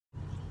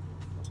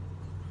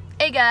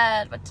Hey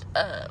guys, what's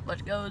up?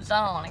 What goes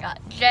on? I got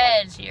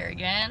Jazz here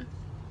again.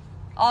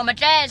 All my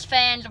Jazz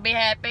fans will be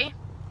happy.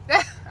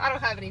 I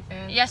don't have any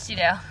fans. Yes, you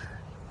do.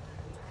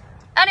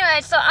 Anyway,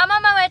 so I'm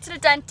on my way to the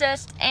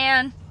dentist,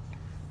 and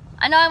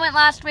I know I went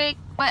last week,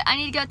 but I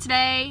need to go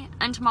today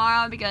and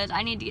tomorrow because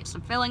I need to get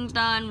some fillings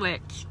done,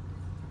 which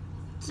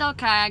is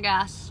okay, I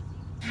guess.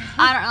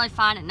 I don't really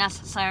find it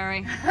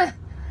necessary.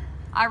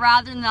 I'd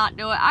rather not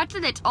do it.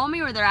 Actually, they told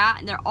me where they're at,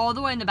 and they're all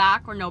the way in the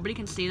back where nobody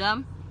can see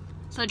them.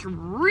 So it's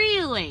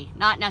really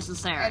not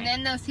necessary. And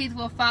then those teeth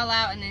will fall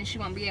out, and then she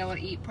won't be able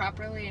to eat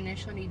properly, and then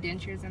she'll need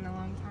dentures in a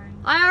long time.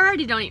 I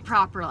already don't eat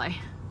properly.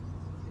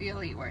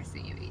 You'll eat worse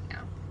than you eat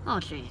now. Oh,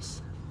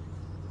 jeez.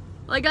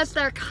 Well, I guess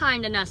they're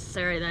kind of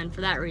necessary then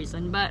for that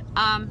reason. But,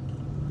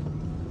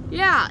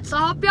 yeah. So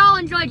I hope y'all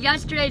enjoyed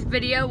yesterday's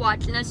video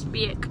watching us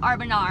be at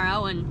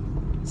Carbonaro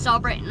and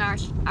celebrating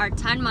our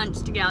 10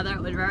 months together.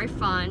 It was very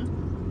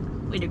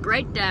fun. We had a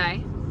great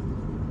day.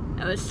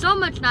 It was so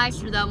much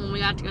nicer, though, when we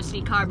got to go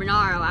see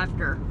Carbonaro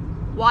after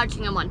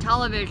watching him on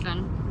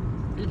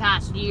television for the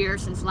past year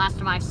since the last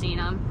time I've seen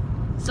him.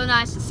 So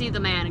nice to see the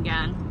man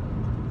again.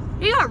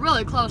 He got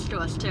really close to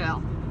us,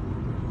 too.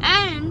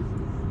 And,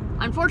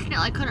 unfortunately,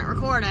 I couldn't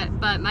record it,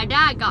 but my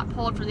dad got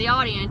pulled from the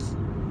audience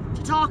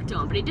to talk to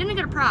him. But he didn't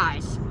get a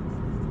prize.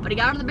 But he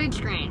got on the big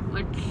screen,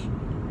 which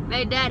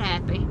made Dad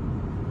happy.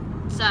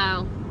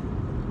 So,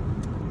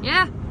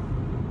 yeah.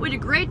 We had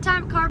a great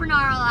time at Carbonaro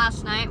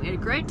last night. We had a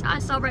great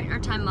time celebrating our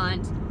 10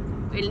 months.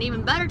 We had an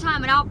even better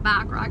time at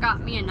Outback where I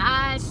got me a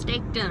nice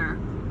steak dinner.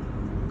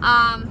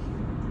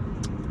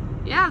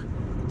 Yeah.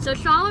 So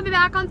Sean will be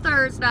back on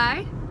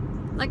Thursday.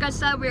 Like I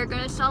said, we are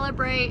going to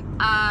celebrate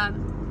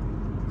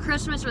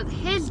Christmas with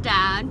his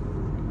dad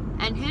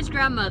and his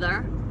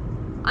grandmother.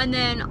 And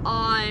then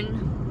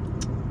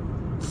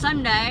on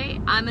Sunday,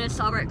 I'm going to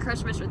celebrate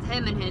Christmas with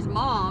him and his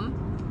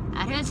mom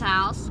at his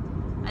house.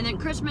 And then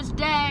Christmas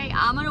Day,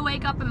 I'm going to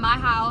wake up in my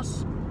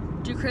house,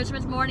 do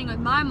Christmas morning with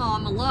my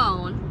mom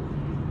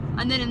alone.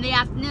 And then in the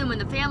afternoon when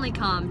the family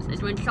comes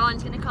is when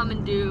Sean's going to come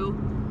and do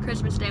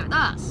Christmas Day with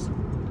us.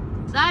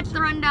 So that's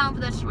the rundown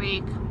for this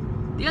week.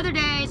 The other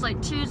days,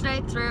 like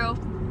Tuesday through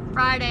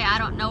Friday, I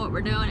don't know what we're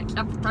doing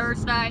except for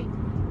Thursday.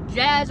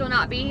 Jazz will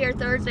not be here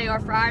Thursday or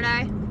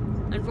Friday,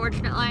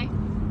 unfortunately.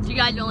 So you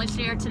guys will only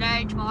see her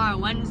today, tomorrow,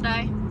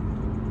 Wednesday.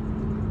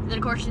 And then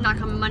of course she's not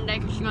coming Monday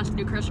because she wants to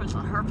do Christmas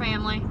with her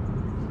family.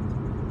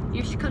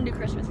 You should come do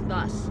Christmas with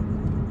us.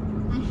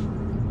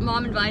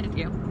 Mom invited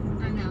you.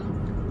 I know.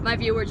 My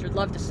viewers would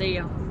love to see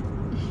you.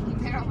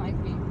 They don't like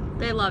me.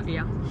 They love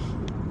you.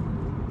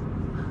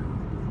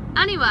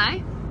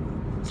 Anyway,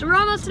 so we're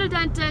almost to the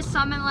dentist, so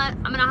I'm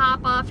gonna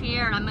hop off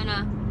here and I'm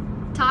gonna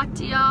talk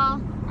to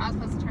y'all. I was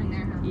supposed to turn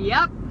there, huh?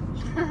 Yep.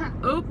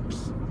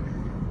 Oops.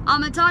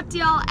 I'm gonna talk to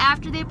y'all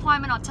after the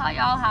appointment. I'll tell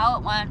y'all how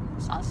it went.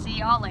 So I'll see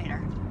y'all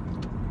later.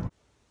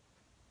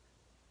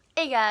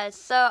 Hey guys,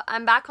 so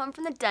I'm back home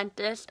from the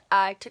dentist.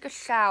 I took a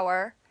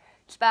shower.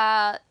 It's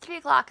about 3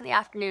 o'clock in the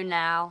afternoon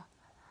now.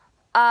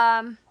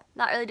 Not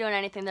really doing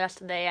anything the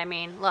rest of the day. I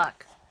mean,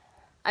 look,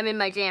 I'm in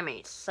my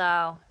jammies,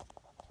 so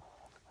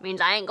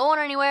means I ain't going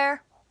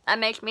anywhere. That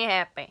makes me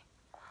happy.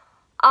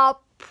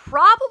 I'll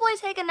probably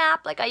take a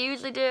nap like I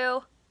usually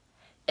do.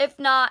 If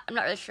not, I'm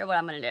not really sure what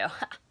I'm gonna do.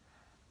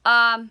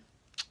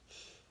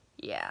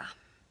 Yeah,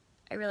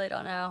 I really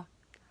don't know.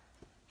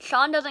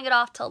 Sean doesn't get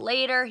off till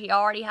later. He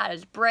already had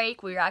his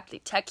break. We were actually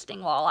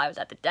texting while I was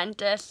at the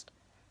dentist.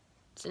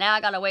 So now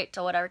I gotta wait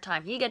till whatever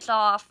time he gets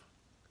off.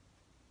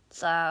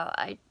 So,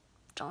 I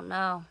don't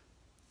know.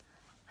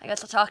 I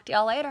guess I'll talk to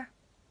y'all later.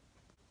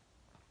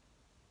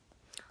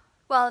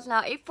 Well, it's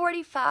now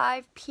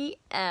 8:45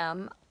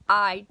 p.m.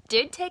 I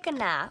did take a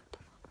nap.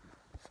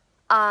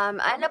 I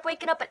ended up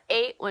waking up at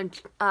 8 when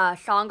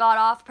Sean got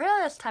off.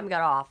 Apparently this time he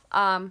got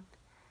off.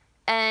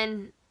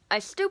 And I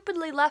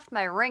stupidly left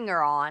my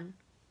ringer on.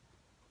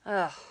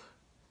 Ugh.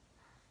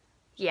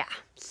 Yeah,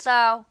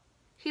 so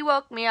he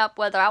woke me up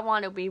whether I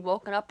wanted to be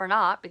woken up or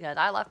not because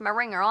I left my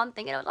ringer on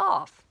thinking it was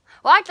off.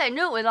 Well, actually, I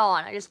knew it was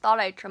on. I just thought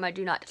I'd turn my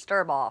Do Not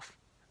Disturb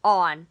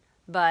on,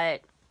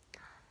 but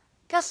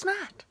guess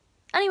not.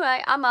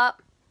 Anyway, I'm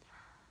up.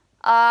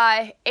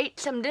 I ate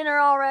some dinner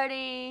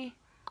already.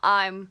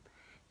 I'm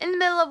in the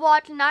middle of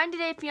watching 90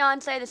 Day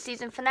Fiancé, the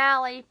season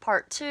finale,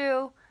 part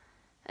 2,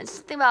 and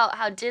something about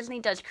how Disney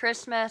does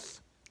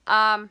Christmas.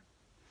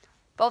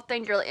 Both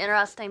things really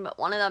interesting, but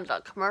one of them's a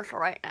commercial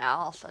right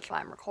now, so that's why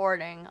I'm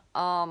recording.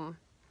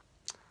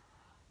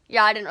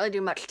 Yeah, I didn't really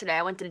do much today.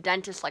 I went to the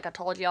dentist, like I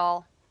told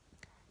y'all.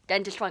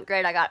 Dentist went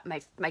great. I got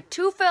my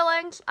 2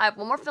 fillings. I have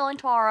 1 more filling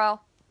tomorrow.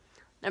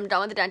 Then I'm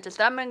done with the dentist.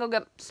 Then I'm going to go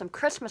get some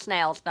Christmas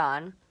nails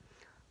done,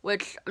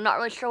 which I'm not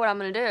really sure what I'm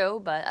going to do,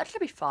 but that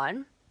should be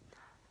fun.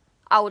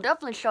 I will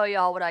definitely show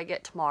y'all what I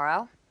get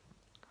tomorrow.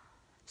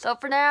 So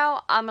for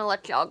now, I'm going to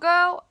let y'all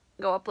go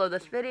upload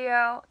this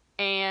video,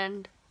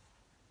 and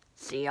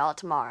see y'all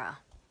tomorrow.